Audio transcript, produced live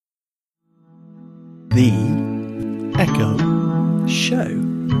The Echo Show.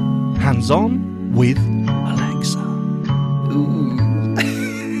 Hands-on with Alexa. Ooh.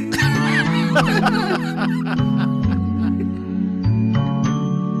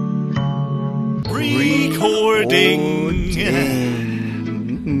 Recording.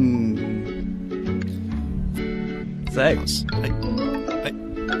 So,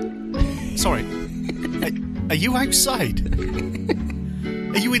 sorry. Are you outside?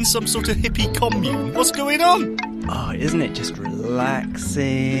 Are you in some sort of hippie commune? What's going on? oh, isn't it just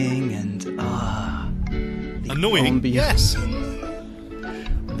relaxing and the Annoying. ambience. Yes.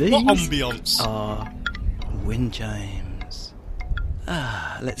 These What ambience? are wind chimes.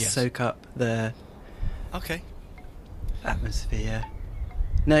 Let's Yes. soak up the Okay. atmosphere.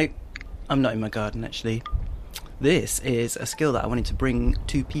 No, I'm not in my garden actually. This is a skill that I wanted to bring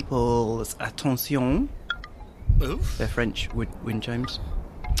to people's attention. Oof. They're French wind chimes.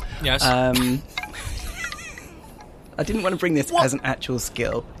 Yes. I didn't want to bring this What? as an actual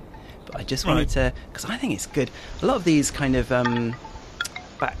skill, but I just wanted to, because I think it's good. A lot of these kind of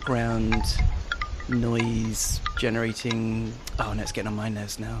background noise generating. Oh no, it's getting on my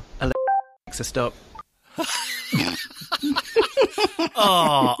nerves now. Alexa, stop.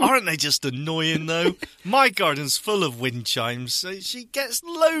 Oh, aren't they just annoying though? My garden's full of wind chimes. She gets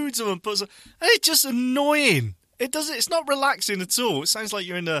loads of them. It's just annoying. It's not relaxing at all. It sounds like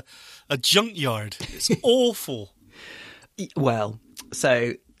you're in a junkyard. It's awful. Well,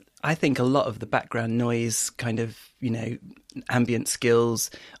 so I think a lot of the background noise kind of, ambient skills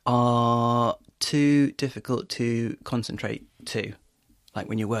are too difficult to concentrate to, like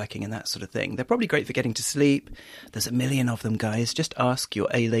when you're working and that sort of thing. They're probably great for getting to sleep. There's a million of them, guys. Just ask your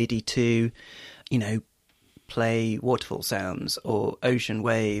A-lady to, play waterfall sounds or ocean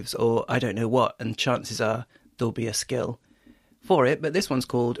waves or I don't know what, and chances are there'll be a skill for it. But this one's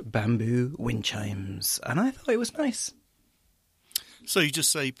called Bamboo Wind Chimes, and I thought it was nice. So you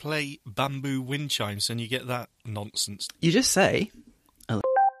just say, play bamboo wind chimes, and you get that nonsense. You just say,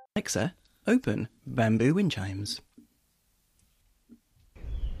 Alexa, open Bamboo Wind Chimes.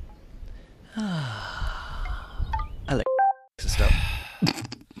 Alexa, stop.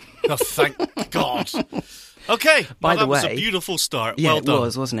 Oh, thank God. Okay. By the that was way- a beautiful start. Yeah, well it done.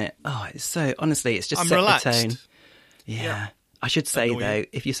 was, wasn't it? Oh, it's so, honestly, it's just I'm set relaxed. the tone. Yeah. I should say, Annoying. though,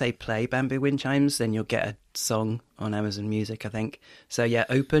 if you say play Bamboo Wind Chimes, then you'll get a song on Amazon Music, I think. So, yeah,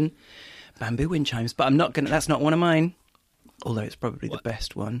 open Bamboo Wind Chimes. But that's not one of mine. Although it's probably the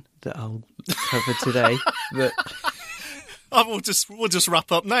best one that I'll cover today. But We'll just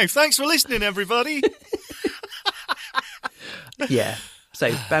wrap up now. Thanks for listening, everybody. yeah,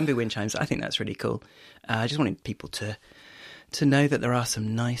 so Bamboo Wind Chimes, I think that's really cool. I just wanted people to know that there are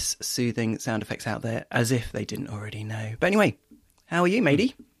some nice, soothing sound effects out there, as if they didn't already know. But anyway, how are you,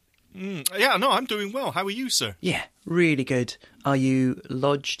 matey? Yeah, no, I'm doing well. How are you, sir? Yeah, really good. Are you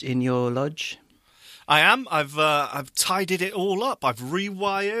lodged in your lodge? I am. I've tidied it all up. I've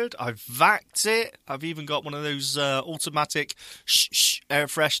rewired. I've vaxed it. I've even got one of those automatic air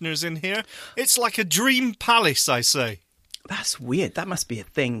fresheners in here. It's like a dream palace, I say. That's weird. That must be a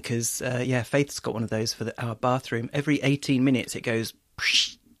thing, because, Faith's got one of those for our bathroom. Every 18 minutes it goes...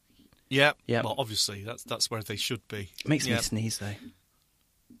 Yeah. Yep. Well, obviously, that's where they should be. It makes me Yep. sneeze, though.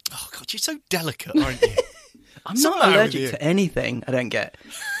 Oh, God, you're so delicate, aren't you? I'm Something not over allergic here. to anything. I don't get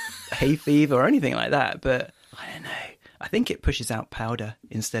hay fever or anything like that, but I don't know. I think it pushes out powder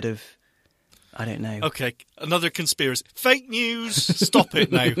instead of, I don't know. Okay, another conspiracy. Fake news. Stop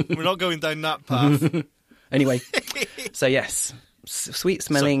it now. We're not going down that path. Anyway, so sweet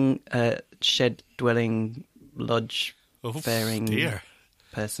smelling, shed-dwelling, lodge-faring dear.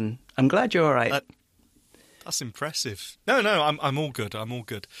 person. I'm glad you're all right. That's impressive. No, I'm all good. I'm all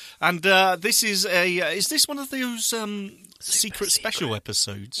good. And this is this one of those secret special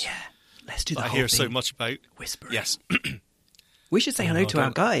episodes? Yeah, let's do the I whole hear thing. so much about. Whispering. Yes. We should say hello to our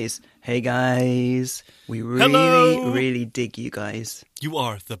don't- guys. Hey, guys. We really, Hello. really dig you guys. You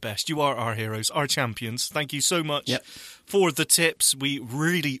are the best. You are our heroes, our champions. Thank you so much Yep. for the tips. We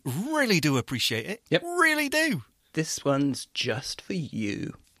really, really do appreciate it. Yep. Really do. This one's just for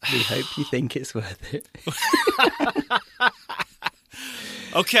you. We hope you think it's worth it.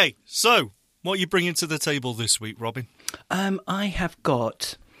 Okay, so what are you bringing to the table this week, Robin? I have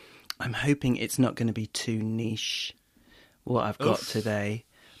got... I'm hoping it's not going to be too niche, what I've got today.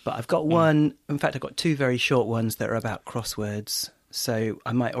 But I've got one... In fact, I've got two very short ones that are about crosswords. So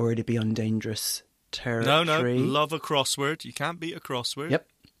I might already be on dangerous territory. No, love a crossword. You can't beat a crossword. Yep.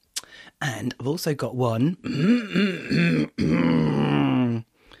 And I've also got one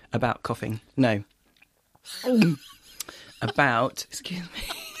about coughing. No. About... Excuse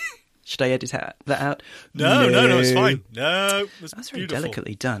me. Should I edit that out? No, it's fine. No, that's very beautiful.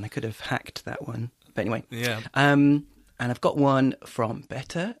 delicately done. I could have hacked that one. But anyway. Yeah. And I've got one from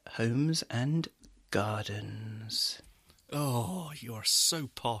Better Homes and Gardens. Oh, you are so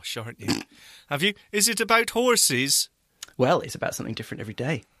posh, aren't you? Have you? Is it about horses? Well, it's about something different every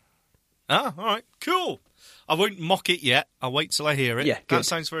day. Ah, all right, cool. I won't mock it yet. I'll wait till I hear it. Yeah, good. That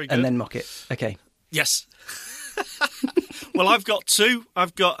sounds very good. And then mock it. Okay. Yes. Well, I've got two.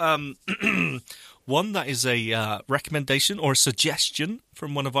 I've got one that is a recommendation or a suggestion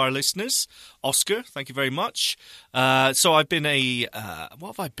from one of our listeners, Oscar. Thank you very much. So I've been what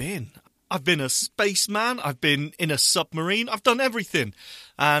have I been? I've been a spaceman. I've been in a submarine. I've done everything.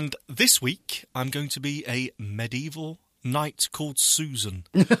 And this week, I'm going to be a medieval knight called Susan.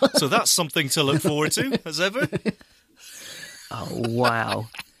 So that's something to look forward to, as ever. Oh, wow.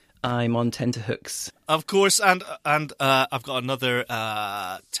 I'm on tenterhooks. Of course, and I've got another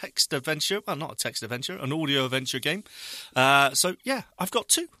text adventure. Well, not a text adventure, an audio adventure game. So, yeah, I've got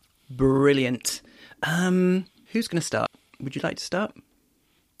two. Brilliant. Who's going to start? Would you like to start?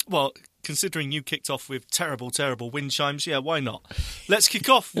 Well, considering you kicked off with terrible, terrible wind chimes, yeah, why not? Let's kick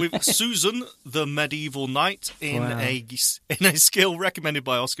off with Susan, the medieval knight, in a skill recommended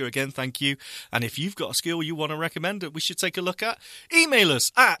by Oscar. Again, thank you. And if you've got a skill you want to recommend that we should take a look at, email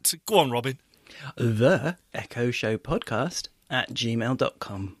us at, go on, Robin. The Echo Show Podcast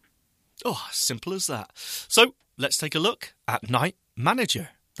 @gmail.com. Oh, simple as that. So, let's take a look at Knight Manager.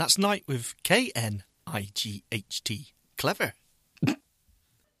 That's Knight with Knight. Clever.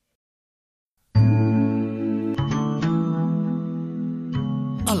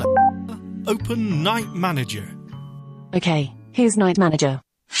 Alexa, open Knight Manager. Okay, here's Knight Manager.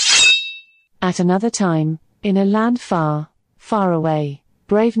 At another time, in a land far, far away,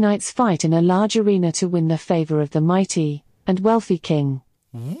 brave knights fight in a large arena to win the favor of the mighty and wealthy king.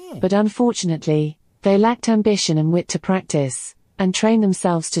 But unfortunately, they lacked ambition and wit to practice and train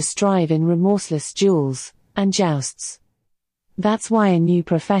themselves to strive in remorseless duels and jousts. That's why a new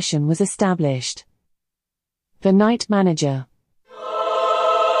profession was established. The Knight Manager.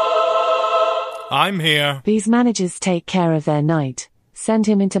 I'm here. These managers take care of their knight, send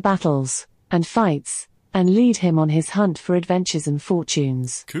him into battles and fights, and lead him on his hunt for adventures and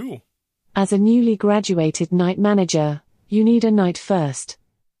fortunes. Cool. As a newly graduated Knight Manager, you need a knight first.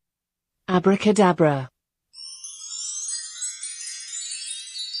 Abracadabra.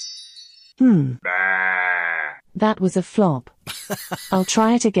 That was a flop. I'll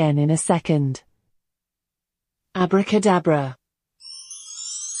try it again in a second. Abracadabra.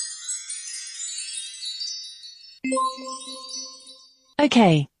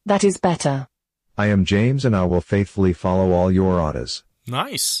 Okay, that is better. I am James and I will faithfully follow all your orders.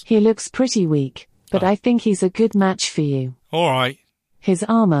 Nice. He looks pretty weak, but I think he's a good match for you. All right. His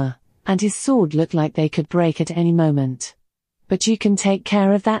armor and his sword look like they could break at any moment. But you can take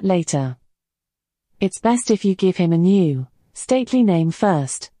care of that later. It's best if you give him a new, stately name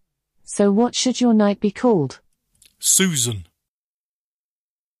first. So what should your knight be called? Susan.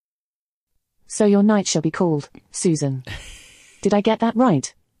 So your knight shall be called Susan. Did I get that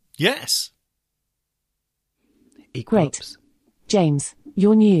right? Yes. Great. James,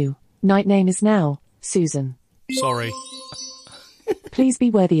 your new knight name is now Susan. Sorry. Please be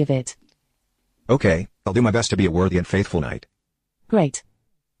worthy of it. Okay, I'll do my best to be a worthy and faithful knight. Great.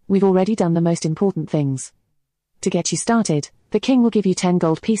 We've already done the most important things. To get you started, the king will give you 10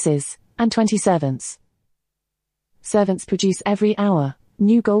 gold pieces and 20 servants. Servants produce every hour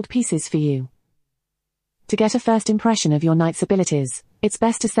new gold pieces for you. To get a first impression of your knight's abilities, it's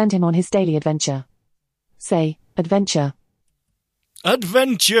best to send him on his daily adventure. Say, adventure.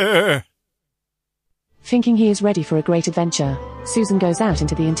 Adventure! Thinking he is ready for a great adventure, Susan goes out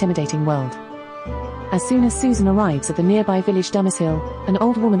into the intimidating world. As soon as Susan arrives at the nearby village Dummershill, an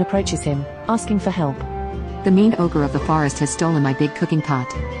old woman approaches him, asking for help. The mean ogre of the forest has stolen my big cooking pot.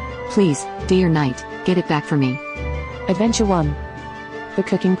 Please, dear knight, get it back for me. Adventure 1. The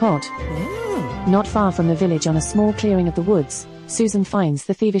cooking pot. Not far from the village on a small clearing of the woods, Susan finds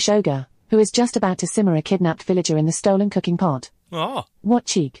the thievish ogre, who is just about to simmer a kidnapped villager in the stolen cooking pot. Ah. What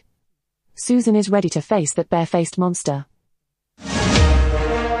cheek. Susan is ready to face that bare-faced monster.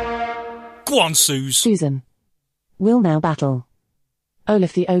 Go on, Suze. Susan. Will now battle.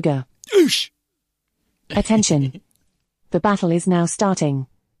 Olaf the ogre. Oosh! Attention. The battle is now starting.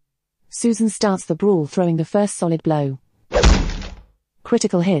 Susan starts the brawl, throwing the first solid blow.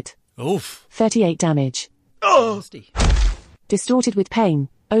 Critical hit. Oof. 38 damage. Oh! Distorted with pain,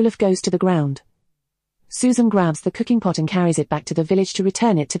 Olaf goes to the ground. Susan grabs the cooking pot and carries it back to the village to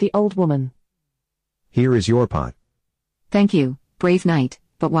return it to the old woman. Here is your pot. Thank you, brave knight.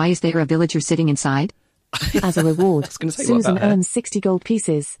 But why is there a villager sitting inside? As a reward, gonna say, what Susan about her? earns 60 gold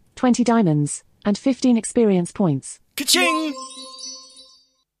pieces, 20 diamonds, and 15 experience points. Ka-ching!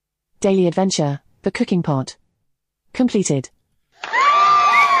 Daily adventure, the cooking pot. Completed.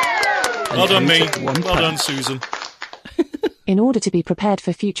 Well done, me. Only took one Well pack. done, Susan. In order to be prepared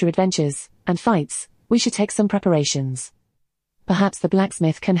for future adventures and fights, we should take some preparations. Perhaps the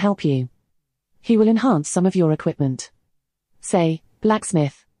blacksmith can help you. He will enhance some of your equipment. Say,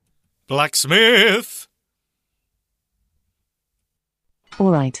 blacksmith. Blacksmith!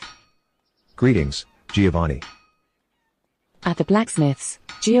 All right. Greetings, Giovanni. At the blacksmith's,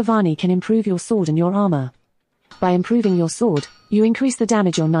 Giovanni can improve your sword and your armor. By improving your sword, you increase the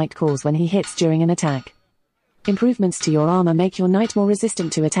damage your knight causes when he hits during an attack. Improvements to your armor make your knight more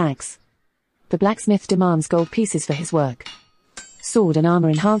resistant to attacks. The blacksmith demands gold pieces for his work. Sword and armor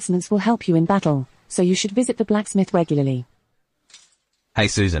enhancements will help you in battle, so you should visit the blacksmith regularly. Hey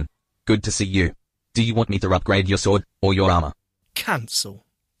Susan. Good to see you. Do you want me to upgrade your sword or your armor? Cancel.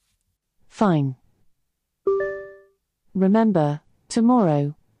 Fine. Remember,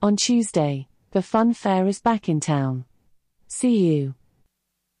 tomorrow, on Tuesday, the fun fair is back in town. See you.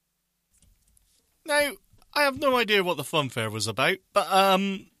 Now, I have no idea what the fun fair was about, but,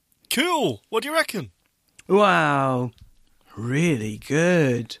 cool. What do you reckon? Wow. Really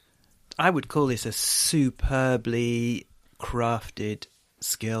good. I would call this a superbly crafted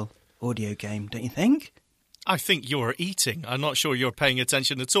skill audio game, don't you think? I think you're eating. I'm not sure you're paying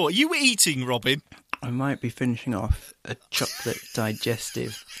attention at all. Are you eating, Robin? I might be finishing off a chocolate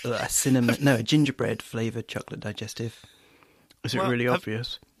digestive, a gingerbread flavoured chocolate digestive. Is it Well, really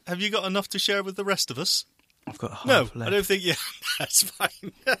obvious? Have you got enough to share with the rest of us? I've got half No, left. I don't think you... That's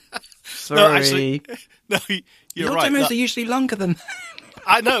fine. Sorry. No, actually, no, you're Your right. demos are usually longer than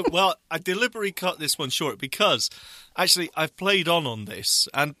I know. Well, I deliberately cut this one short because actually I've played on this,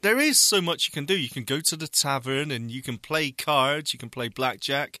 and there is so much you can do. You can go to the tavern and you can play cards. You can play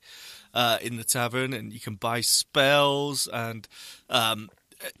blackjack in the tavern, and you can buy spells. And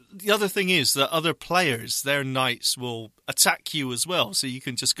the other thing is that other players, their knights will attack you as well, so you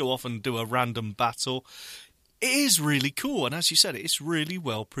can just go off and do a random battle. It is really cool, and as you said, it's really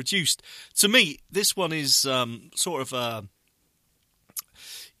well produced. To me, this one is sort of a...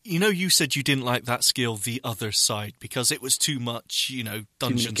 You know, you said you didn't like that skill, The Other Side, because it was too much,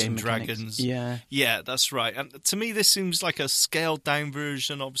 Dungeons game and mechanics. Dragons. Yeah. Yeah, that's right. And to me, this seems like a scaled-down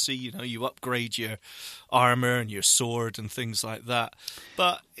version. Obviously, you upgrade your armor and your sword and things like that.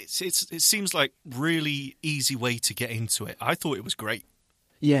 But it seems like really easy way to get into it. I thought it was great.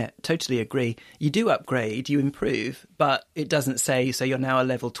 Yeah, totally agree. You do upgrade, you improve, but it doesn't say, so you're now a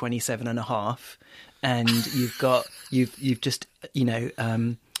level 27.5 and you've just,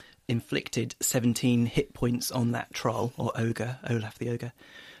 inflicted 17 hit points on that troll or ogre, Olaf the ogre.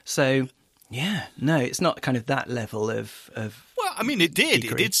 So, yeah, no, it's not kind of that level of Well, I mean, it did.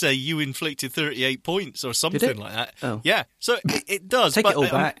 degree. It did say you inflicted 38 points or something like that. Oh. Yeah, so it does. Take but, it all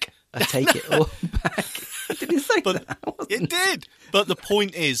back. I take it all back. Did you say But that? it did. But the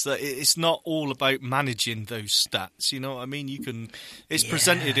point is that it's not all about managing those stats. You know what I mean? It's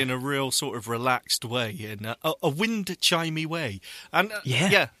presented in a real sort of relaxed way, in a wind-chimey way. And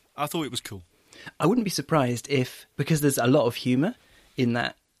Yeah. I thought it was cool. I wouldn't be surprised if, because there's a lot of humour in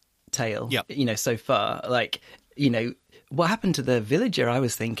that tale, Yep. So far, what happened to the villager, I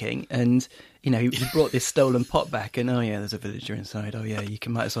was thinking, and, he brought this stolen pot back, and, oh, yeah, there's a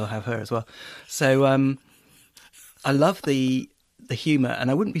might as well have her as well. So I love the humour,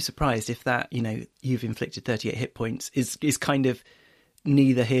 and I wouldn't be surprised if that, you've inflicted 38 hit points is kind of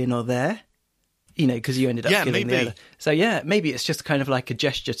neither here nor there. Because you ended up killing the other. So, yeah, maybe it's just kind of like a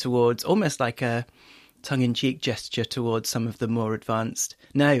gesture towards, almost like a tongue-in-cheek gesture towards some of the more advanced.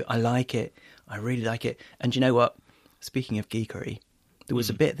 No, I like it. I really like it. And you know what? Speaking of geekery, there was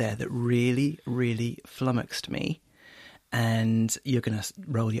a bit there that really, really flummoxed me. And you're going to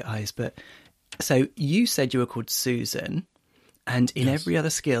roll your eyes. But so you said you were called Susan. And in every other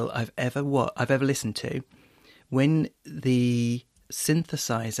skill I've ever listened to, when the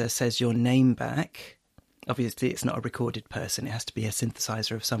synthesizer says your name back, obviously it's not a recorded person, it has to be a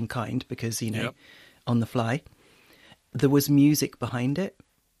synthesizer of some kind because on the fly, there was music behind it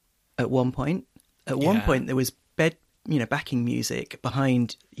at one point there was backing music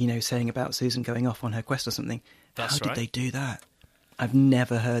behind saying about Susan going off on her quest or something. That's How did right. they do that? I've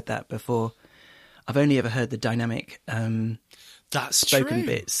never heard that before. I've only ever heard the dynamic That's spoken true.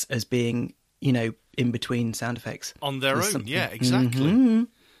 bits as being in between sound effects On their There's own, something- yeah, exactly. Mhm.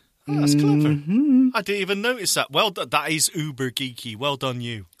 Oh, that's clever. I didn't even notice that. Well done. That is uber geeky. Well done,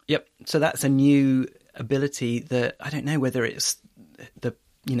 you. Yep. So that's a new ability that I don't know whether it's the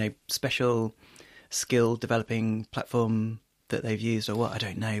special skill developing platform that they've used or what, I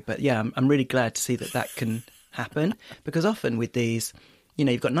don't know. But yeah, I'm really glad to see that can happen, because often with these,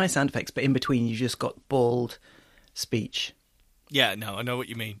 you've got nice sound effects, but in between you just got bald speech. Yeah, no, I know what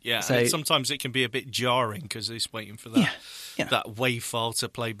you mean. Yeah, So- and sometimes it can be a bit jarring because it's waiting for that Yeah. that WAV file to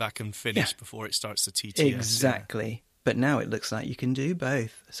play back and finish Yeah. before it starts the TTS. Exactly. But now it looks like you can do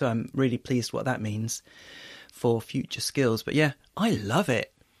both. So I'm really pleased what that means for future skills. But yeah, I love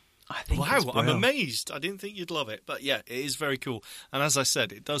it. I think it's Wow, I'm brilliant. amazed. I didn't think you'd love it. But yeah, it is very cool. And as I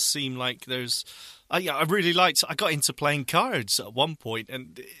said, it does seem like there's... I really liked... I got into playing cards at one point,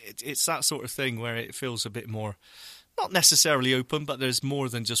 and it's that sort of thing where it feels a bit more... Not necessarily open, but there's more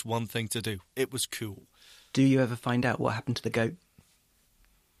than just one thing to do. It was cool. Do you ever find out what happened to the goat?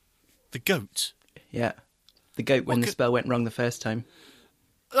 The goat? Yeah. The goat when the spell went wrong the first time.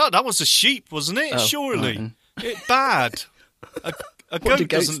 Oh, that was a sheep, wasn't it? Oh, Surely. right then. It bad. A What do goat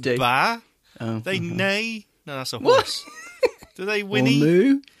goats doesn't do? baa. Oh, They mhm. neigh. No, that's a horse. Do they Or whinny?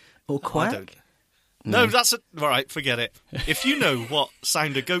 moo? Or Oh, I quack? don't. No, that's a... All right, forget it. If you know what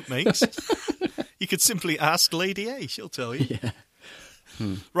sound a goat makes, you could simply ask Lady A. She'll tell you. Yeah.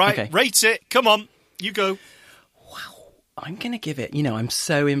 Right, Okay. rate it. Come on, you go. I'm going to give it, I'm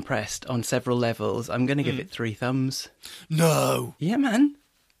so impressed on several levels. I'm going to give it 3 thumbs. No. Yeah, man.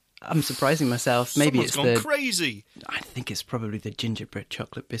 I'm surprising myself. Maybe Someone's it's gone the... crazy. I think it's probably the gingerbread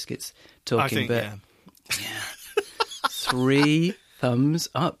chocolate biscuits I talking, think, but yeah. 3 thumbs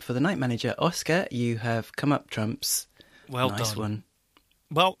up for the Night Manager. Oscar, you have come up trumps. Well nice done. one.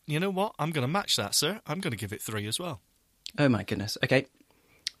 Well, you know what? I'm going to match that, sir. I'm going to give it 3 as well. Oh my goodness. Okay.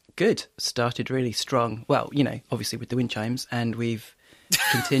 Good. Started really strong. Well, obviously with the wind chimes, and we've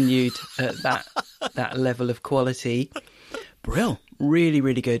continued at that level of quality. Brill. Really,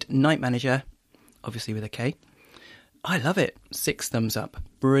 really good. Night Manager, obviously with a K. I love it. 6 thumbs up.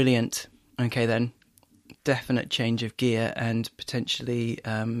 Brilliant. Okay then. Definite change of gear and potentially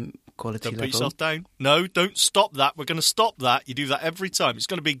quality Don't put level. yourself down. No, don't stop that. We're going to stop that. You do that every time. It's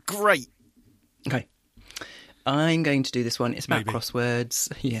going to be great. Okay. I'm going to do this one. It's about Maybe.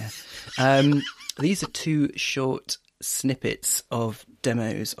 crosswords. Yeah. These are 2 short snippets of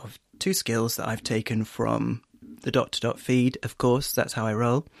demos of 2 skills that I've taken from the dot-to-dot feed, of course. That's how I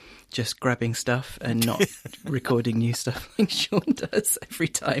roll. Just grabbing stuff and not recording new stuff like Sean does every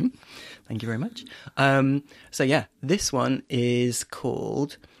time. Thank you very much. So yeah, this one is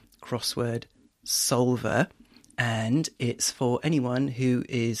called Crossword Solver, and it's for anyone who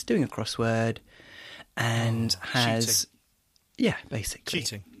is doing a crossword and has... Yeah, basically.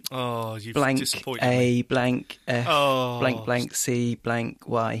 Cheating. Oh, you've Blank disappointed A, me. blank F, Oh. blank C, blank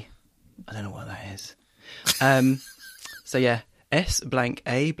Y. I don't know what that is. So yeah, S blank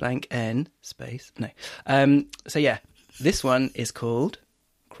A blank N space. No. So yeah, this one is called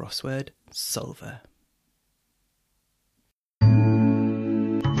Crossword Solver.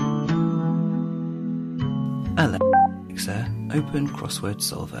 Alexa, open Crossword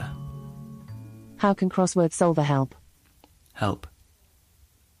Solver. How can Crossword Solver help? Help.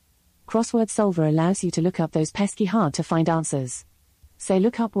 Crossword Solver allows you to look up those pesky hard to find answers. Say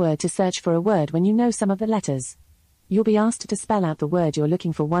look up word to search for a word when you know some of the letters. You'll be asked to spell out the word you're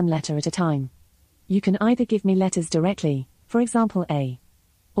looking for one letter at a time. You can either give me letters directly, for example A,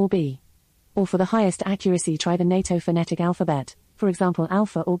 or B. Or for the highest accuracy try the NATO phonetic alphabet, for example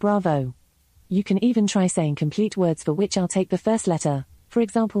Alpha or Bravo. You can even try saying complete words for which I'll take the first letter, for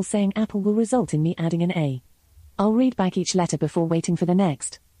example saying apple will result in me adding an A. I'll read back each letter before waiting for the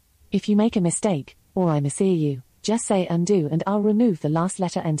next. If you make a mistake, or I mishear you, just say undo and I'll remove the last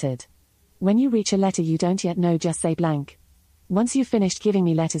letter entered. When you reach a letter you don't yet know, just say blank. Once you've finished giving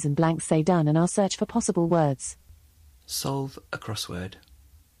me letters and blanks, say done and I'll search for possible words. Solve a crossword.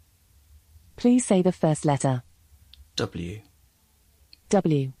 Please say the first letter. W.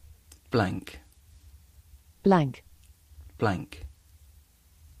 W. Blank. Blank. Blank.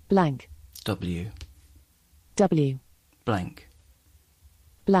 Blank. W. W. Blank.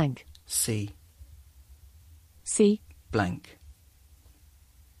 Blank. C. C. Blank.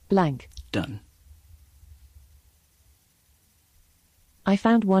 Blank. Done. I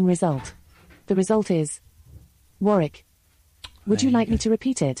found one result. The result is Warwick. Would There you you like me go. to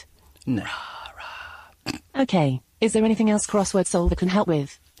repeat it? No. Okay. Is there anything else Crossword Solver can help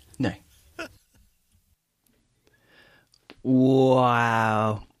with? No.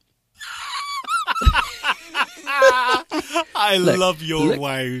 Wow. I Look, love your look.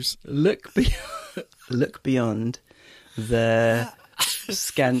 wows. Look beyond the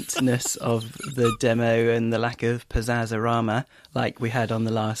scantness of the demo and the lack of pizzazz-a-rama like we had on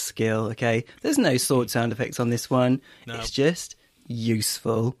the last skill, okay? There's no sword sound effects on this one. No. It's just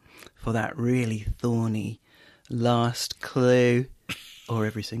useful for that really thorny last clue, or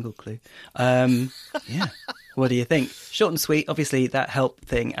every single clue. Yeah. What do you think? Short and sweet. Obviously, that help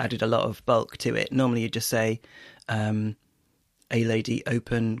thing added a lot of bulk to it. Normally, you just say, "A lady,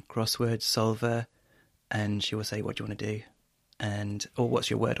 open crossword solver," and she will say, "What do you want to do?" or "What's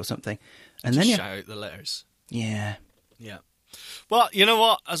your word?" or something. And Just then shout out the letters. Yeah. Yeah. Well, you know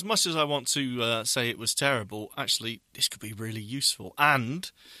what? As much as I want to say it was terrible, actually, this could be really useful.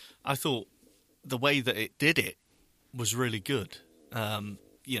 And I thought the way that it did it was really good.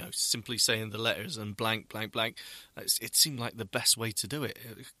 Simply saying the letters and blank, blank, blank. It seemed like the best way to do it.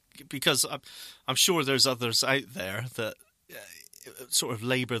 Because I'm sure there's others out there that sort of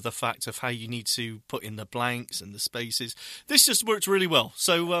labour the fact of how you need to put in the blanks and the spaces. This just worked really well.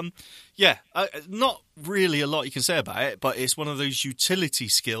 So, not really a lot you can say about it, but it's one of those utility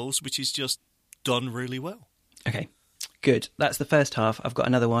skills which is just done really well. Okay, good. That's the first half. I've got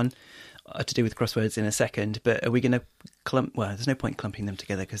another one to do with crosswords in a second, but are we going to clump? Well, there's no point clumping them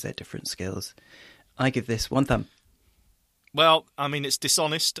together because they're different skills. I give this 1 thumb. Well, I mean, it's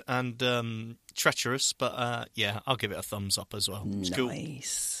dishonest and treacherous, but I'll give it a thumbs up as well. It's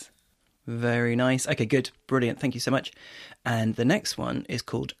nice. Cool. Very nice. Okay, good. Brilliant. Thank you so much. And the next one is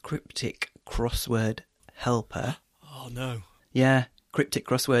called Cryptic Crossword Helper. Oh, no. Yeah, cryptic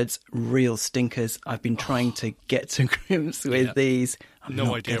crosswords, real stinkers. I've been trying to get to grips with these.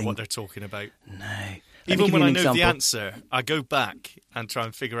 No idea what they're talking about. No. Even when I know the answer, I go back and try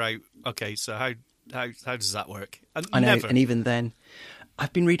and figure out, okay, so how does that work? And I know, never. And even then,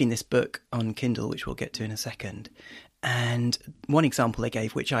 I've been reading this book on Kindle, which we'll get to in a second. And one example they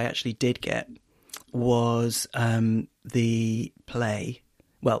gave, which I actually did get, was the play.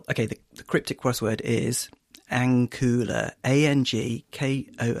 Well, okay, the cryptic crossword is Angkooler, Angkooler.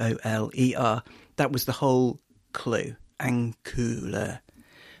 That was the whole clue, Angkooler.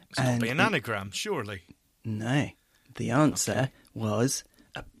 It's got to be an anagram, surely. No. The answer was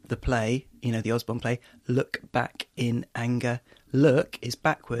the play, the Osborne play, Look Back in Anger. Look is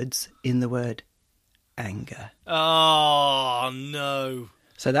backwards in the word anger. Oh, no.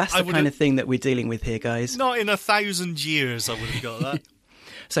 So that's the kind of thing that we're dealing with here, guys. Not in 1,000 years I would have got that.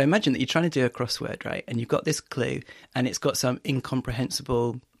 So imagine that you're trying to do a crossword, right? And you've got this clue and it's got some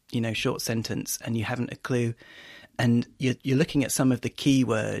incomprehensible, short sentence and you haven't a clue. And you're looking at some of the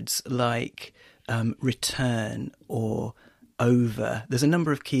keywords like return or over. There's a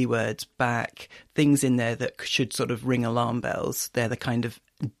number of keywords, back, things in there that should sort of ring alarm bells. They're the kind of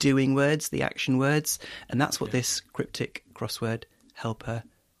doing words, the action words. And that's what this cryptic crossword helper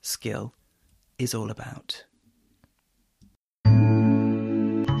skill is all about.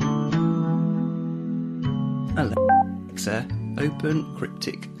 Alexa, open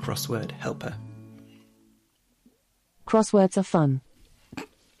cryptic crossword helper. Crosswords are fun.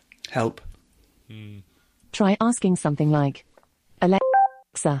 Help. Try asking something like,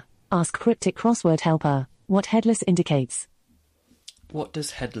 Alexa, ask cryptic crossword helper, what headless indicates? What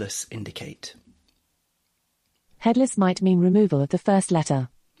does headless indicate? Headless might mean removal of the first letter.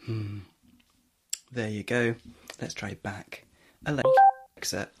 There you go. Let's try back.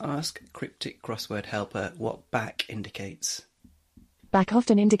 Alexa, ask cryptic crossword helper what back indicates. Back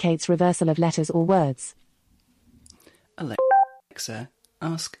often indicates reversal of letters or words. Alexa,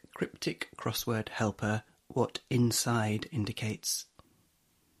 ask cryptic crossword helper what inside indicates.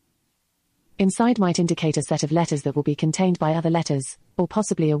 Inside might indicate a set of letters that will be contained by other letters, or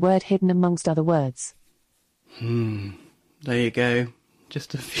possibly a word hidden amongst other words. There you go.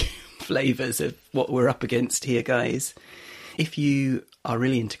 Just a few flavours of what we're up against here, guys. If you are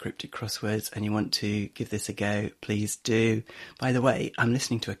really into cryptic crosswords and you want to give this a go, please do. By the way, I'm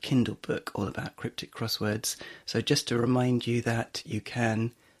listening to a Kindle book all about cryptic crosswords. So just to remind you that you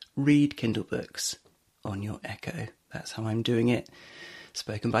can read Kindle books on your Echo. That's how I'm doing it.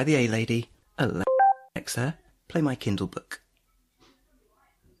 Spoken by the A-Lady. Alexa, play my Kindle book.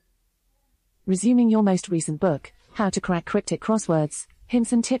 Resuming your most recent book, How to Crack Cryptic Crosswords,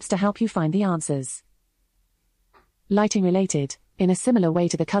 hints and tips to help you find the answers. Lighting related, in a similar way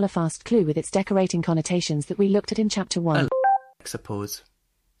to the colour-fast clue with its decorating connotations that we looked at in Chapter 1. Alexa, pause.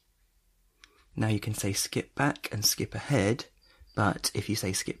 Now you can say skip back and skip ahead, but if you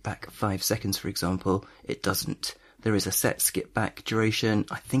say skip back 5 seconds, for example, it doesn't. There is a set skip back duration.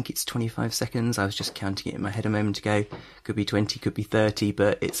 I think it's 25 seconds. I was just counting it in my head a moment ago. Could be 20, could be 30,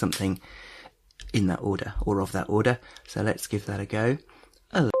 but it's something in that order or of that order. So let's give that a go.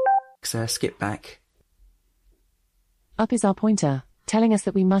 Alexa, skip back. Up is our pointer, telling us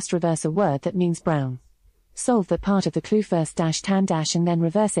that we must reverse a word that means brown. Solve that part of the clue first -tan- and then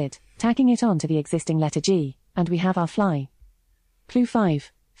reverse it, tacking it on to the existing letter G, and we have our fly. Clue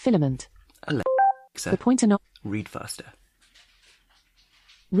 5. Filament. Alexa, The pointer not read faster.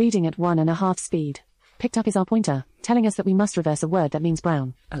 reading at 1.5 speed. Picked up is our pointer, telling us that we must reverse a word that means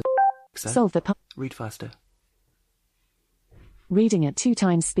brown. Alexa, Solve the read faster. reading at 2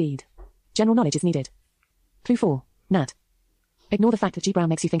 times speed. General knowledge is needed. Clue 4. Nat. Ignore the fact that G. Brown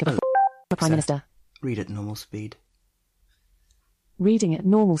makes you think of a prime minister. Read at normal speed. Reading at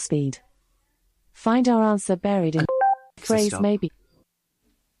normal speed. Find our answer buried in phrase stop. maybe.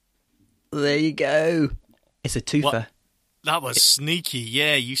 There you go. It's a twofer. What? That was sneaky.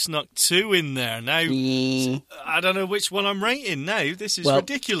 Yeah, you snuck 2 in there. Now, I don't know which one I'm rating now. This is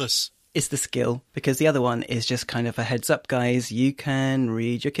ridiculous. It's the skill, because the other one is just kind of a heads up, guys. You can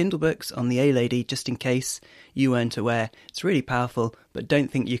read your Kindle books on the A-Lady just in case you weren't aware. It's really powerful, but don't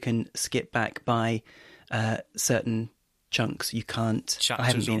think you can skip back by certain chunks. You can't. Chapters I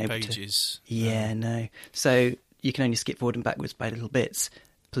haven't been or able pages. to. Yeah, no. So you can only skip forward and backwards by little bits.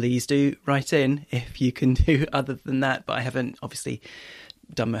 Please do write in if you can do other than that. But I haven't obviously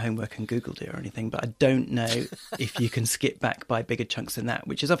done my homework and Googled it or anything. But I don't know if you can skip back by bigger chunks than that,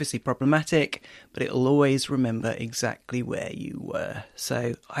 which is obviously problematic. But it'll always remember exactly where you were.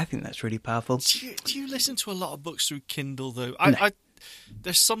 So I think that's really powerful. Do you listen to a lot of books through Kindle, though? No.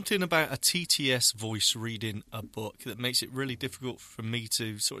 There's something about a TTS voice reading a book that makes it really difficult for me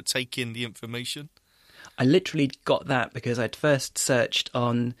to sort of take in the information. I literally got that because I'd first searched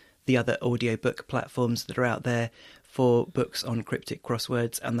on the other audiobook platforms that are out there for books on cryptic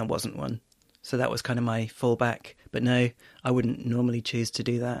crosswords, and there wasn't one. So that was kind of my fallback. But no, I wouldn't normally choose to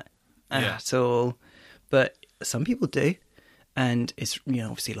do that at all. But some people do, and it's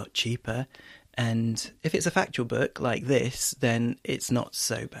obviously a lot cheaper. And if it's a factual book like this, then it's not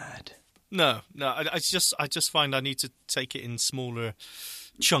so bad. No, I just find I need to take it in smaller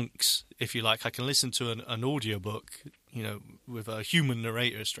chunks, if you like. I can listen to an audiobook, with a human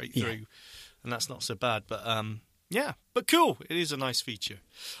narrator straight through, and that's not so bad. But but cool. It is a nice feature.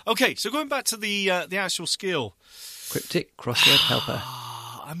 Okay, so going back to the actual skill, Cryptic crossword helper.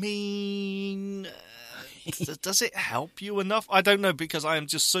 I mean, does it help you enough? I don't know, because I am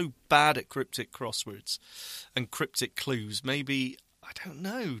just so bad at cryptic crosswords and cryptic clues. Maybe, I don't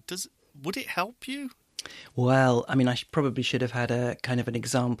know. Would it help you? Well, I mean, I probably should have had a kind of an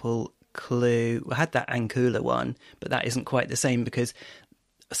example clue. I had that Ankula one, but that isn't quite the same, because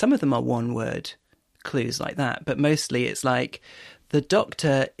some of them are one-word clues like that, but mostly it's like the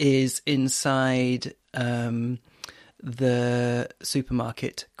doctor is inside the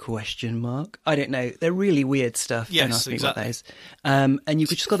supermarket ? I don't know. They're really weird stuff. Yes, don't ask me exactly. what that is. And you've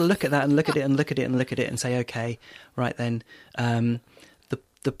just got to look at that and look at it and look at it and look at it and say, okay, right then.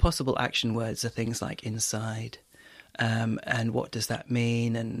 The possible action words are things like inside, and what does that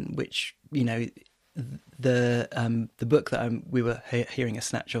mean, and which, the book that we were hearing a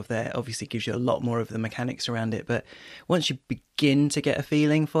snatch of there obviously gives you a lot more of the mechanics around it. But once you begin to get a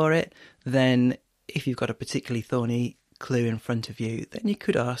feeling for it, then if you've got a particularly thorny clue in front of you, then you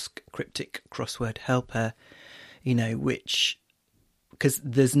could ask Cryptic Crossword Helper, which, because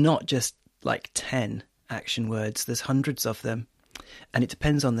there's not just like 10 action words, there's hundreds of them. And it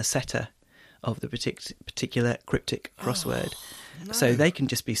depends on the setter of the particular cryptic crossword. No. So they can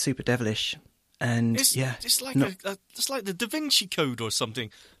just be super devilish. And it's like it's like the Da Vinci Code or something.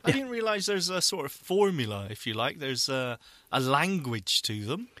 I didn't realise there's a sort of formula, if you like. There's a language to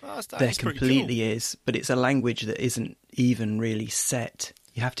them. There completely is, but it's a language that isn't even really set.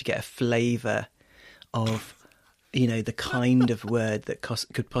 You have to get a flavour of, the kind of word that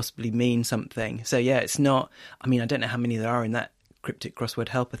could possibly mean something. So it's not. I mean, I don't know how many there are in that Cryptic Crossword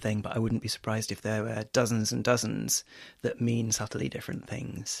Helper thing, but I wouldn't be surprised if there were dozens and dozens that mean subtly different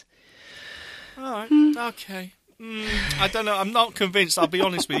things. All right, okay. I don't know. I'm not convinced, I'll be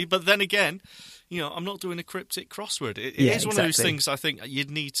honest with you. But then again, I'm not doing a cryptic crossword. It is one of those things I think you'd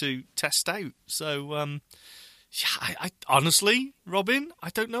need to test out. So, I honestly, Robin,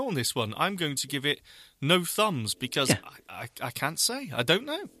 I don't know on this one. I'm going to give it no thumbs because I can't say. I don't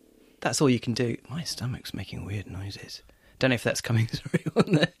know. That's all you can do. My stomach's making weird noises. Don't know if that's coming through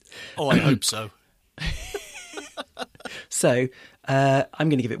on there. Oh, I hope so. So, I'm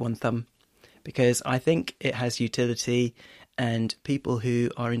going to give it one thumb because I think it has utility, and people who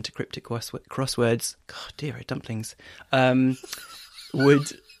are into cryptic crosswords, God dear, dumplings,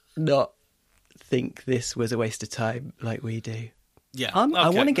 would not think this was a waste of time like we do. Yeah, I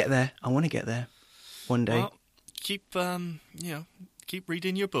want to get there. I want to get there one day. Well, keep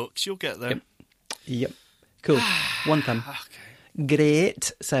reading your books. You'll get there. Yep. Cool. One thumb. Okay.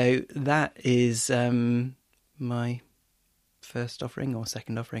 Great. So that is my first offering or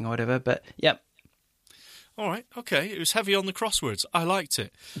second offering or whatever. But yep. All right, okay. It was heavy on the crosswords. I liked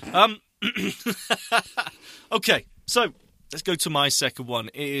it. Okay, so let's go to my second one.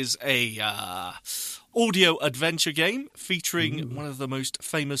 It is a audio adventure game featuring one of the most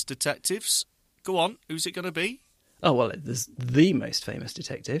famous detectives. Go on, who's it going to be? Oh, well, there's the most famous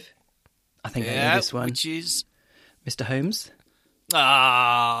detective. I think I know this one. Which is... Mr. Holmes?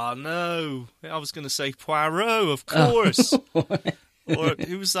 Ah, no. I was going to say Poirot, of course. Or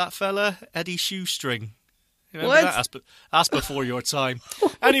who was that fella? Eddie Shoestring. You remember that? That's before your time.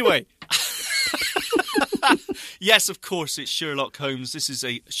 Anyway. Yes, of course, it's Sherlock Holmes. This is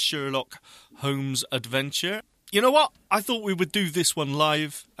a Sherlock Holmes adventure. You know what? I thought we would do this one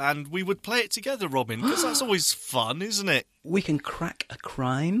live and we would play it together, Robin, because that's always fun, isn't it? We can crack a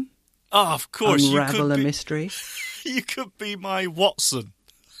crime. Oh, of course. Unravel a mystery. You could be my Watson.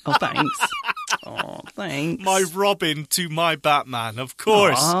 Oh, thanks. Oh, thanks. My Robin to my Batman, of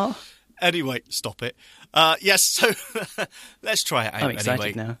course. Aww. Anyway, stop it. Yes, so let's try it out I'm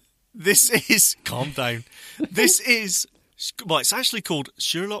excited anyway. now. This is... Calm down. This is... Well, it's actually called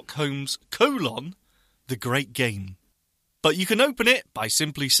Sherlock Holmes, The Great Game. But you can open it by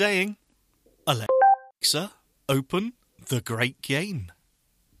simply saying, Alexa, open The Great Game.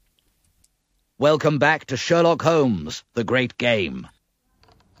 Welcome back to Sherlock Holmes, The Great Game.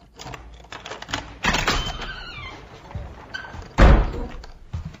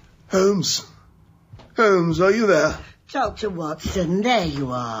 Holmes? Holmes, are you there? Dr. Watson, there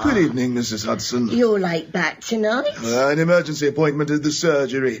you are. Good evening, Mrs. Hudson. You're late back tonight? An emergency appointment at the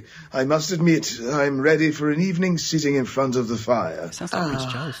surgery. I must admit, I'm ready for an evening sitting in front of the fire. It sounds like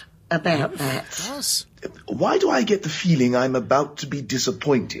Prince Charles. About that. It does. Why do I get the feeling I'm about to be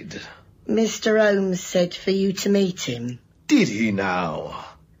disappointed? Mr. Holmes said for you to meet him. Did he now?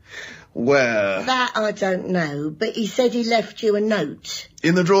 Where? That I don't know, but he said he left you a note.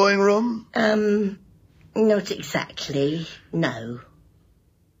 In the drawing room? Not exactly, no.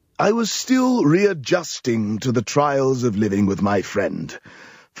 I was still readjusting to the trials of living with my friend.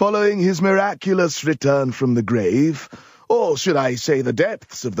 Following his miraculous return from the grave, or should I say the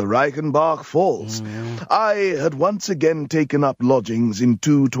depths of the Reichenbach Falls, I had once again taken up lodgings in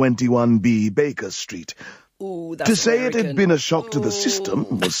 221B Baker Street. Ooh, that's to say American. it had been a shock to the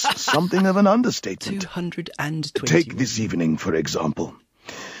system was something of an understatement. 220. Take this evening, for example.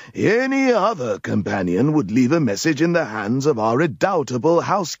 Any other companion would leave a message in the hands of our redoubtable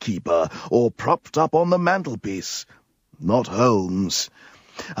housekeeper or propped up on the mantelpiece. Not Holmes.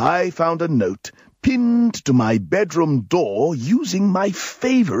 I found a note pinned to my bedroom door using my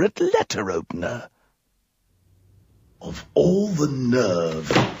favourite letter opener. Of all the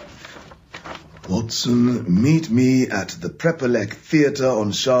nerve. Watson, meet me at the Prepolek Theatre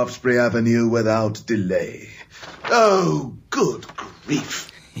on Shaftesbury Avenue without delay. Oh, good grief.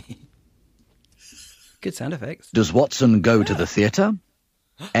 Good sound effects. Does Watson go to the theatre?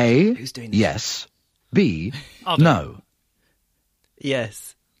 A, Who's doing this? yes. B, I'll do no.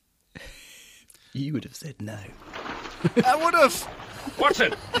 Yes. You would have said no. I would have.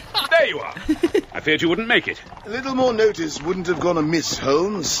 Watson, there you are. I feared you wouldn't make it. A little more notice wouldn't have gone amiss,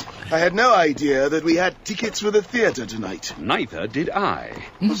 Holmes. I had no idea that we had tickets for the theatre tonight. Neither did I.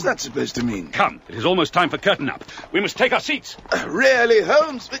 What's that supposed to mean? Come, it is almost time for curtain up. We must take our seats. Really,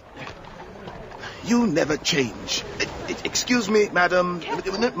 Holmes? You never change. Excuse me, madam.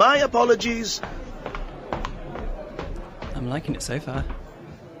 My apologies. I'm liking it so far.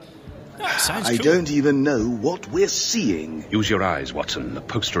 Sounds I cool. don't even know what we're seeing. Use your eyes, Watson. The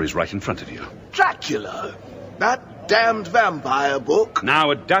poster is right in front of you. Dracula. That damned vampire book.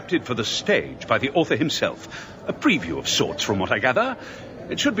 Now adapted for the stage by the author himself. A preview of sorts, from what I gather.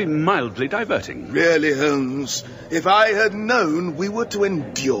 It should be mildly diverting. Really, Holmes, if I had known we were to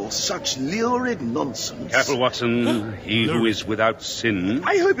endure such lurid nonsense... Careful, Watson. He who is without sin...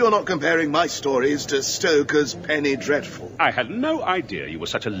 I hope you're not comparing my stories to Stoker's Penny Dreadful. I had no idea you were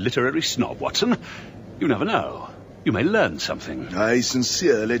such a literary snob, Watson. You never know. You may learn something. I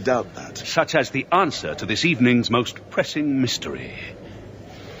sincerely doubt that. Such as the answer to this evening's most pressing mystery.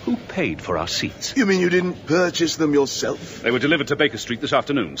 Who paid for our seats? You mean you didn't purchase them yourself? They were delivered to Baker Street this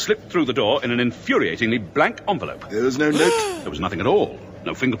afternoon, slipped through the door in an infuriatingly blank envelope. There was no note? There was nothing at all.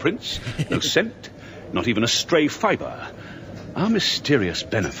 No fingerprints, no scent, not even a stray fibre. Our mysterious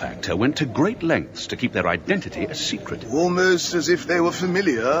benefactor went to great lengths to keep their identity a secret. Almost as if they were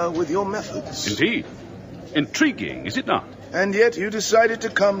familiar with your methods. Indeed. Intriguing, is it not? And yet you decided to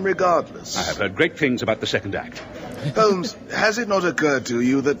come regardless. I have heard great things about the second act. Holmes, has it not occurred to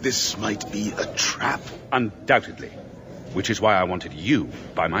you that this might be a trap? Undoubtedly. Which is why I wanted you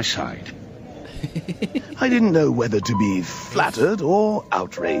by my side. I didn't know whether to be flattered or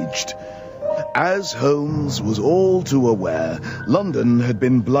outraged. As Holmes was all too aware, London had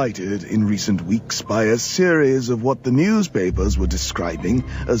been blighted in recent weeks by a series of what the newspapers were describing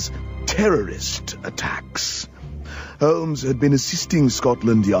as terrorist attacks. Holmes had been assisting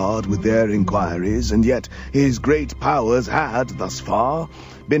Scotland Yard with their inquiries, and yet his great powers had, thus far,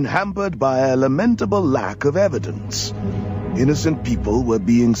 been hampered by a lamentable lack of evidence. Innocent people were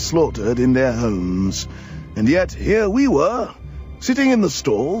being slaughtered in their homes, and yet here we were, sitting in the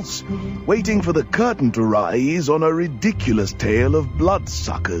stalls, waiting for the curtain to rise on a ridiculous tale of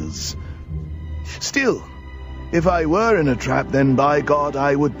bloodsuckers. Still, if I were in a trap, then by God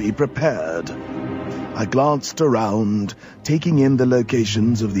I would be prepared. I glanced around, taking in the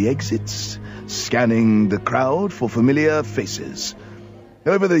locations of the exits, scanning the crowd for familiar faces.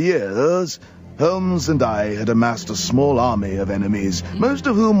 Over the years, Holmes and I had amassed a small army of enemies, most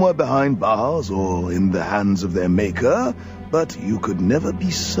of whom were behind bars or in the hands of their maker, but you could never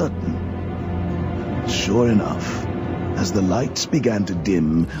be certain. Sure enough, as the lights began to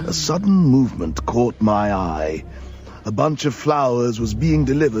dim, a sudden movement caught my eye. A bunch of flowers was being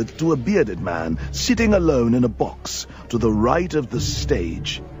delivered to a bearded man sitting alone in a box to the right of the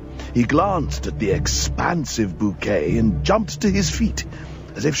stage. He glanced at the expansive bouquet and jumped to his feet,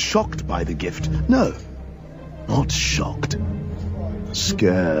 as if shocked by the gift. No, not shocked.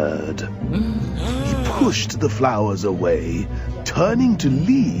 Scared. He pushed the flowers away, turning to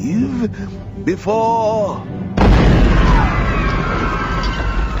leave before...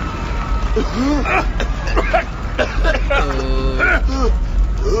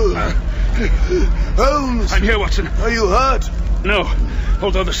 Holmes! I'm here, Watson. Are you hurt? No,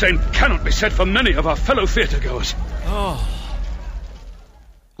 although the same cannot be said for many of our fellow theatre-goers. Oh.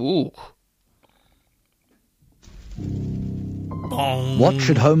 Ooh. What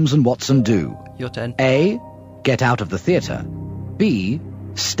should Holmes and Watson do? Your turn. A. Get out of the theatre. B.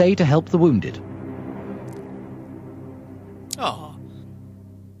 Stay to help the wounded. Oh.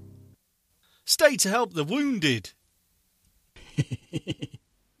 Stay to help the wounded.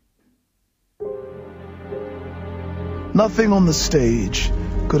 Nothing on the stage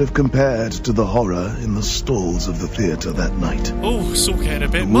could have compared to the horror in the stalls of the theatre that night. Oh, it's all getting a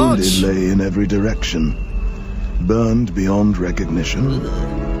bit The wounded much. lay in every direction, burned beyond recognition,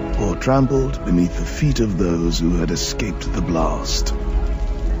 or trampled beneath the feet of those who had escaped the blast.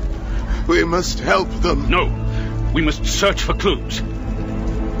 We must help them. No, we must search for clues.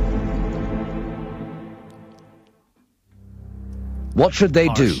 What should they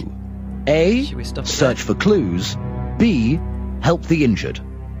Harsh. do? A. Should we stop it Search there? for clues. B. Help the injured.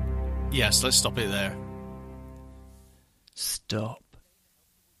 Yes, let's stop it there. Stop.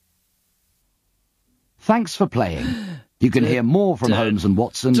 Thanks for playing. You can hear more from Holmes and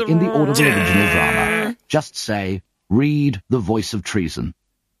Watson in the Audible original drama. Just say, read The Voice of Treason.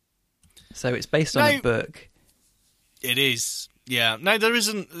 So it's based on a book. It is. Yeah. No, there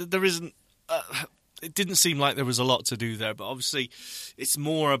isn't. It didn't seem like there was a lot to do there, but obviously it's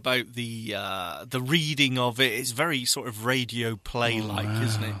more about the reading of it. It's very sort of radio play-like,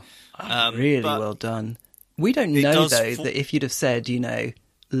 isn't it? Really well done. We don't know, though, that if you'd have said,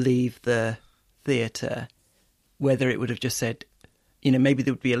 leave the theatre, whether it would have just said, maybe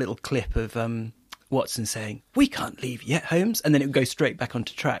there would be a little clip of Watson saying, "We can't leave yet, Holmes," and then it would go straight back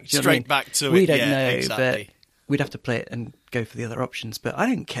onto track. Do you know what I mean? Back to it. We don't yeah, know, exactly. but we'd have to play it and go for the other options. But I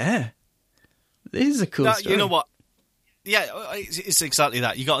don't care. This is a cool story. You know what? Yeah, it's exactly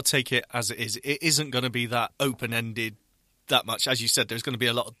that. You got to take it as it is. It isn't going to be that open-ended that much. As you said, there's going to be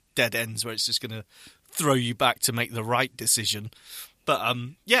a lot of dead ends where it's just going to throw you back to make the right decision. But,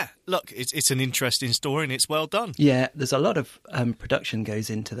 look, it's an interesting story and it's well done. Yeah, there's a lot of production goes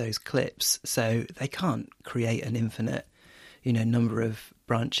into those clips, so they can't create an infinite, number of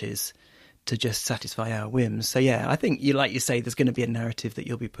branches to just satisfy our whims. So, yeah, I think, like you say, there's going to be a narrative that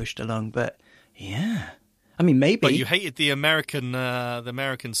you'll be pushed along, but... Yeah. I mean, maybe... But you hated the American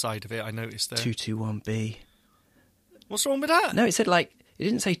side of it, I noticed there. 221B. What's wrong with that? No, it said it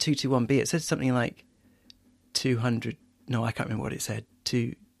didn't say 221B. It said something like 200... No, I can't remember what it said.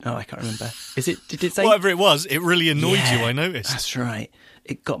 No, I can't remember. Did it say... Whatever it was, it really annoyed you, I noticed. That's right.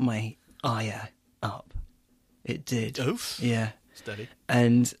 It got my ire up. It did. Oof. Yeah. Steady.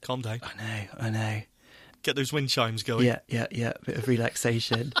 And... Calm down. I know. Get those wind chimes going. Yeah. A bit of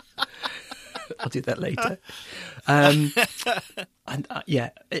relaxation. I'll do that later. And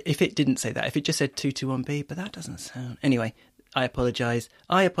if it didn't say that, if it just said 221B, but that doesn't sound... Anyway, I apologise.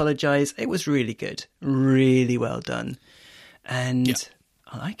 It was really good. Really well done. And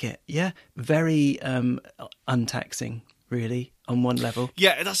I like it. Yeah. Very untaxing, really, on one level.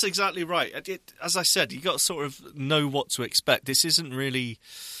 Yeah, that's exactly right. As I said, you got to sort of know what to expect. This isn't really...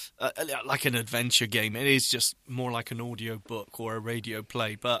 like an adventure game. It is just more like an audio book or a radio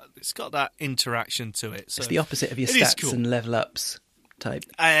play, but it's got that interaction to it. So it's the opposite of your it is stats cool. and level ups type.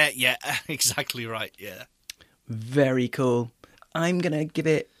 Yeah, exactly right, yeah. Very cool. I'm going to give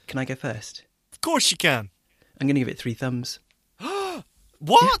it... Can I go first? Of course you can. I'm going to give it 3 thumbs.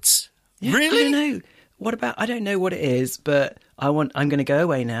 What? Yeah, Really? I don't know. What about... I don't know what it is, but I'm going to go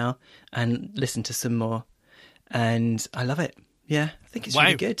away now and listen to some more. And I love it. Yeah, I think it's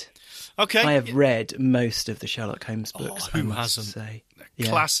really good. Okay. I have read most of the Sherlock Holmes books, who I must hasn't? say.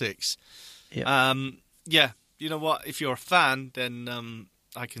 Classics. Yeah. Yeah, you know what? If you're a fan, then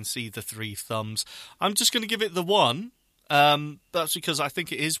I can see the 3 thumbs. I'm just going to give it the 1. That's because I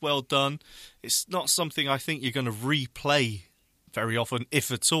think it is well done. It's not something I think you're going to replay very often,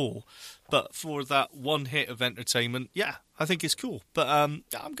 if at all. But for that one hit of entertainment, yeah, I think it's cool. But I'm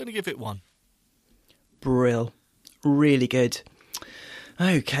going to give it 1. Brill. Really good.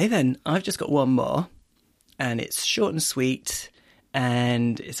 Okay, then. I've just got one more. And it's short and sweet.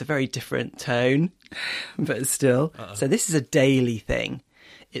 And it's a very different tone. But still. Uh-oh. So this is a daily thing.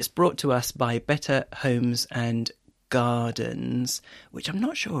 It's brought to us by Better Homes and Gardens, which I'm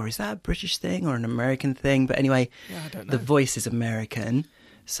not sure, is that a British thing or an American thing? But anyway, I don't know. The voice is American.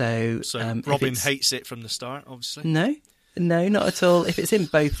 So Robin hates it from the start, obviously. No, not at all. If it's in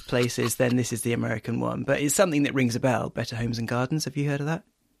both places, then this is the American one. But it's something that rings a bell. Better Homes and Gardens. Have you heard of that?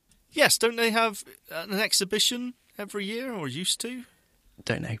 Yes, don't they have an exhibition every year, or used to?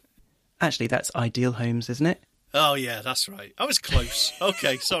 Don't know. Actually, that's Ideal Homes, isn't it? Oh, yeah, that's right. I was close.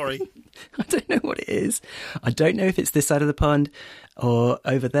 Okay, sorry. I don't know what it is. I don't know if it's this side of the pond or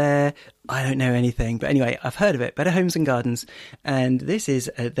over there. I don't know anything. But anyway, I've heard of it. Better Homes and Gardens. And this is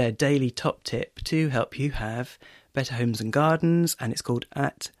their daily top tip to help you have better homes and gardens. And it's called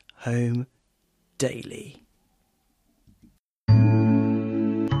At Home Daily.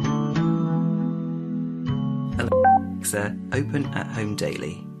 Alexa, open At Home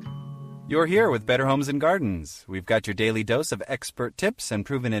Daily. You're here with Better Homes and Gardens. We've got your daily dose of expert tips and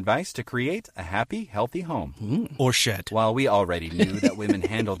proven advice to create a happy, healthy home. Or shed. While we already knew that women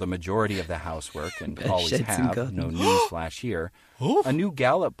handle the majority of the housework and always have, no newsflash here, a new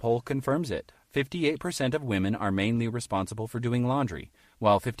Gallup poll confirms it. 58% of women are mainly responsible for doing laundry,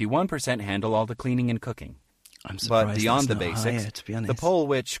 while 51% handle all the cleaning and cooking. I'm surprised but beyond the that's not basics, higher, to be honest. the poll,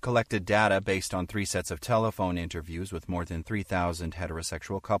 which collected data based on 3 sets of telephone interviews with more than 3,000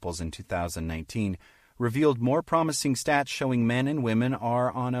 heterosexual couples in 2019, revealed more promising stats showing men and women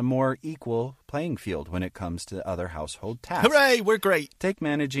are on a more equal playing field when it comes to other household tasks. Hooray, we're great! Take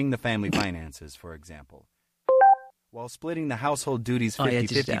managing the family finances, for example. While splitting the household duties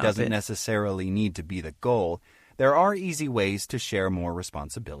 50-50 doesn't necessarily need to be the goal, there are easy ways to share more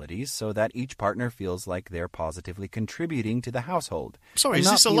responsibilities so that each partner feels like they're positively contributing to the household. Sorry, and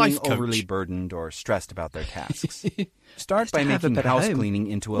is this a life coach? Not feeling overly burdened or stressed about their tasks. Start by making house cleaning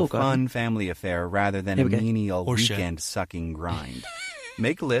into a fun family affair rather than a menial weekend-sucking grind.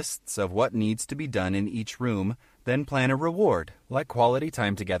 Make lists of what needs to be done in each room, then plan a reward, like quality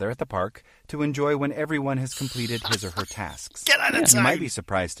time together at the park, to enjoy when everyone has completed his or her tasks. Get out of time! You might be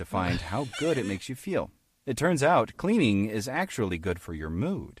surprised to find how good it makes you feel. It turns out cleaning is actually good for your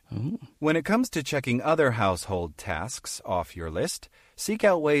mood. Ooh. When it comes to checking other household tasks off your list, seek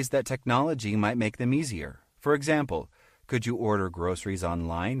out ways that technology might make them easier. For example, could you order groceries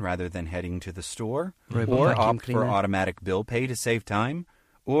online rather than heading to the store? Or opt for automatic bill pay to save time?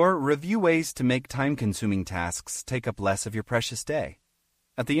 Or review ways to make time-consuming tasks take up less of your precious day.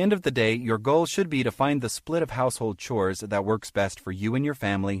 At the end of the day, your goal should be to find the split of household chores that works best for you and your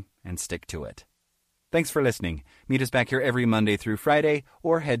family and stick to it. Thanks for listening. Meet us back here every Monday through Friday,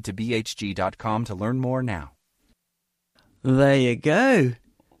 or head to bhg.com to learn more now. There you go.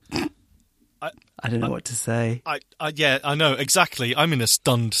 I don't know what to say. Yeah, I know, exactly. I'm in a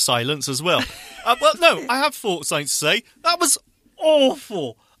stunned silence as well. Well, no, I have thought something to say. That was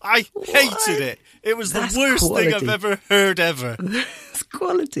awful. I hated it. It was the worst thing I've ever heard ever. It's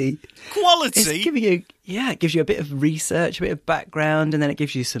quality. Quality? It's giving you, it gives you a bit of research, a bit of background, and then it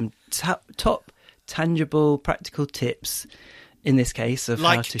gives you some top tangible, practical tips, in this case, of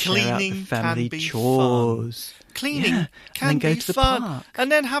how to share out the family chores. Cleaning can go be to the fun. park. And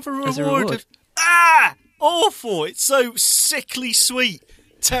then have a reward. Of, awful. It's so sickly sweet.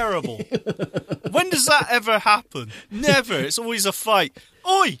 Terrible. When does that ever happen? Never. It's always a fight.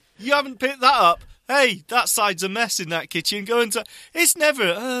 Oi, you haven't picked that up. Hey, that side's a mess in that kitchen. Go into... It's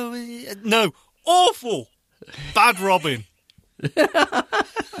never... no. Awful. Bad Robin.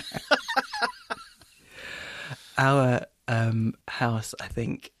 Our house, I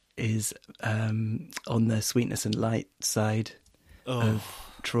think, is on the sweetness and light side of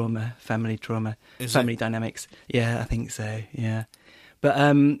trauma, family trauma, Is family it? dynamics. Yeah, I think so. Yeah, but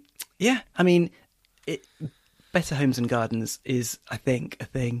yeah, I mean, Better Homes and Gardens is, I think, a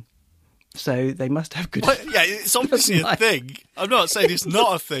thing. So they must have good. Well, yeah, it's obviously a thing. I'm not saying it's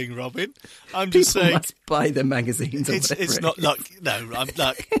not a thing, Robin. I'm just People saying must buy the magazines. Or whatever it's it not is. like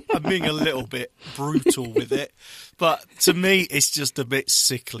no. I'm being a little bit brutal with it, but to me, it's just a bit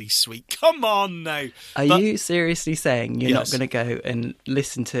sickly sweet. Come on now. Are you seriously saying you're not Yes. going to go and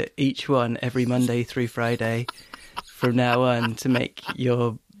listen to each one every Monday through Friday from now on to make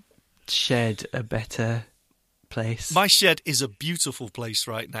your shed a better place? My shed is a beautiful place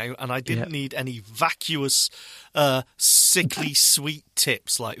right now, and I didn't need any vacuous, sickly sweet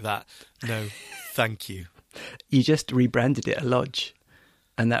tips like that. No, thank you. You just rebranded it a lodge,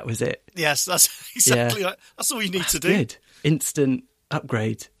 and that was it. Yes, that's exactly right. That's all you need to do. Good. Instant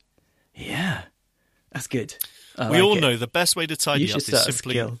upgrade. Yeah, that's good. I We like all it. know the best way to tidy You should up is start a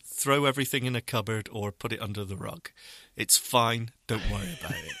simply skill. throw everything in a cupboard or put it under the rug. It's fine. Don't worry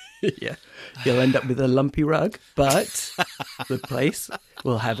about it. Yeah, you'll end up with a lumpy rug, but the place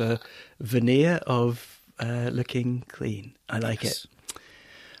will have a veneer of looking clean. I like it.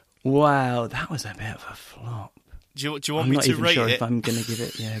 Wow, that was a bit of a flop. Do you want I'm me not to even rate sure it? if I'm going to give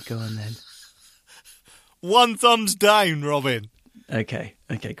it. Yeah, go on then. 1 thumbs down, Robin. Okay,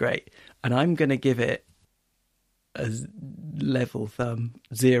 great. And I'm going to give it a level thumb,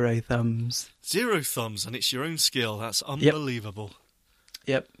 0 thumbs. 0 thumbs, and it's your own skill. That's unbelievable.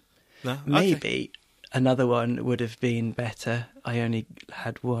 Yep. No? Maybe another one would have been better. I only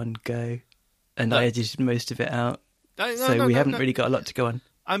had one go, and I edited most of it out. So we haven't really got a lot to go on.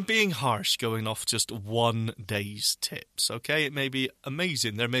 I'm being harsh going off just 1 day's tips, okay? It may be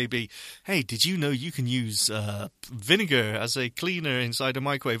amazing. There may be, hey, did you know you can use vinegar as a cleaner inside a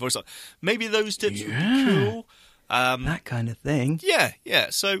microwave or something? Maybe those tips would be cool. That kind of thing. Yeah.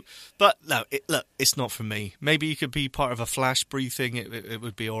 So, but no, look, it's not for me. Maybe you could be part of a flash briefing. It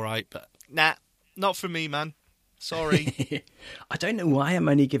would be all right, but nah, not for me, man. Sorry. I don't know why I'm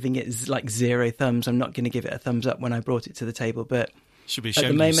only giving it like 0 thumbs. I'm not going to give it a thumbs up when I brought it to the table, but should be at the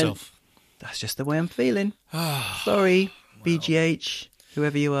ashamed of moment, yourself. that's just the way I'm feeling. Sorry, BGH,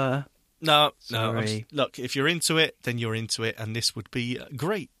 whoever you are. No. Sorry. Look, if you're into it, then you're into it, and this would be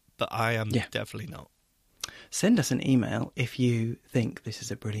great. But I am definitely not. Send us an email if you think this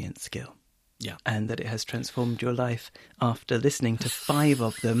is a brilliant skill. Yeah. And that it has transformed your life after listening to 5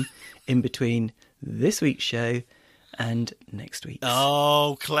 of them in between this week's show and next week's.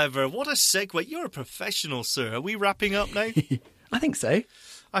 Oh, clever. What a segue. You're a professional, sir. Are we wrapping up now? I think so.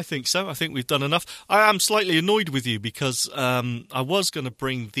 I think so. I think we've done enough. I am slightly annoyed with you because I was going to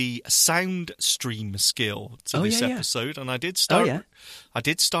bring the sound stream skill to this episode, and I did start. I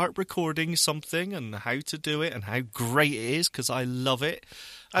did start recording something and how to do it and how great it is because I love it.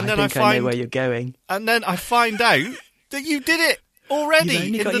 And then I know where you're going. And then I find out that you did it already. You've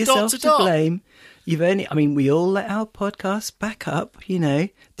only in got the yourself dot to blame. We all let our podcast back up,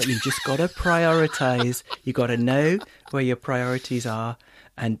 but you've just got to prioritise. You've got to know where your priorities are,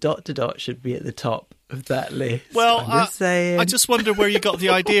 and ... should be at the top of that list. Well, I'm just saying. I just wonder where you got the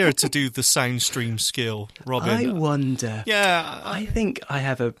idea to do the sound stream skill, Robin. I wonder. Yeah. I think I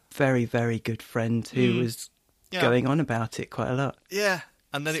have a very, very good friend who was going on about it quite a lot. Yeah.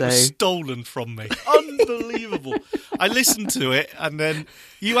 And then it was stolen from me. Unbelievable. I listened to it, and then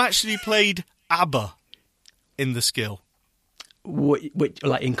you actually played ABBA in the skill. Which,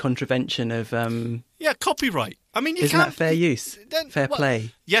 like in contravention of... Yeah, copyright. I mean, you isn't can't... that fair use? Fair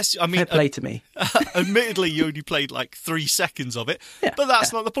play? Yes, I mean... Fair play to me. Admittedly, you only played like 3 seconds of it, but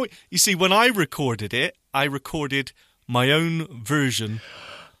that's not the point. You see, when I recorded it, I recorded my own version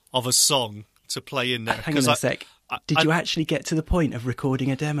of a song to play in there. Hang on a sec. Did you actually get to the point of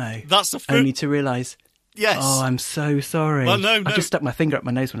recording a demo? That's the first... Only to realise... Yes. Oh, I'm so sorry. Well, no. I just stuck my finger up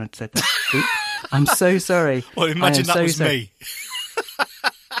my nose when I said that. Oop. I'm so sorry. Well, imagine that was me.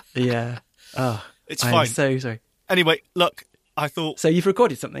 Yeah. Oh, it's fine. I'm so sorry. Anyway, look, I thought... So you've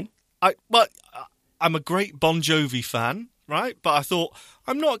recorded something? I'm a great Bon Jovi fan, right? But I thought,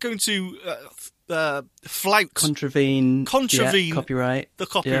 I'm not going to flout... Contravene copyright. The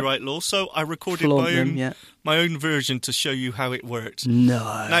copyright law. So I recorded my own version to show you how it worked. No.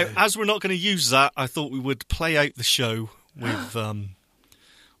 Now, as we're not going to use that, I thought we would play out the show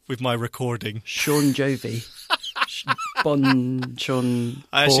with my recording. Sean Jovi.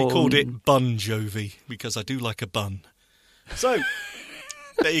 I actually called it Bun Jovi because I do like a bun. So,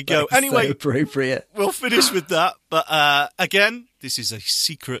 there you go. Anyway, so appropriate. We'll finish with that. But again, This is a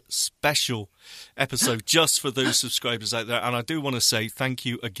secret special episode just for those subscribers out there. And I do want to say thank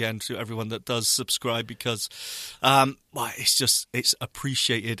you again to everyone that does subscribe, because it's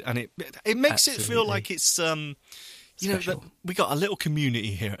appreciated, and it makes it feel like it's that we got a little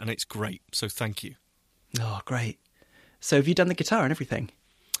community here, and it's great. So thank you. Oh, great. So have you done the guitar and everything?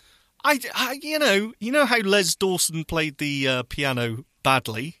 I you know how Les Dawson played the piano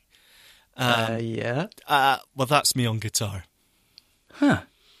badly? Yeah. Well, that's me on guitar. Huh.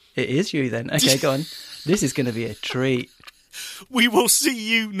 It is you then. Okay, go on. This is going to be a treat. We will see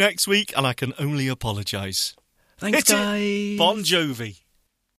you next week, and I can only apologise. Thanks, guys. Bon Jovi.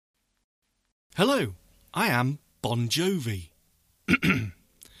 Hello, I am Bon Jovi.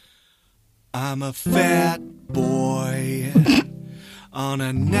 I'm a fat boy on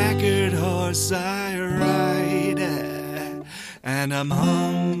a knackered horse I ride, and I'm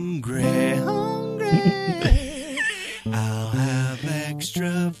hungry. I'll have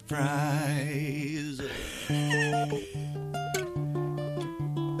extra fries.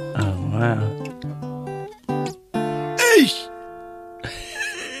 Oh, wow. Eesh!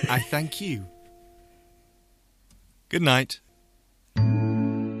 I thank you. Good night.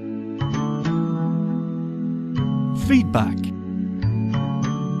 Feedback.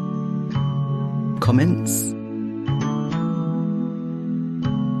 Comments.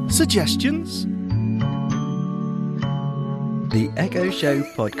 Suggestions. The Echo Show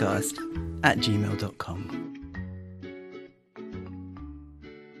Podcast @gmail.com.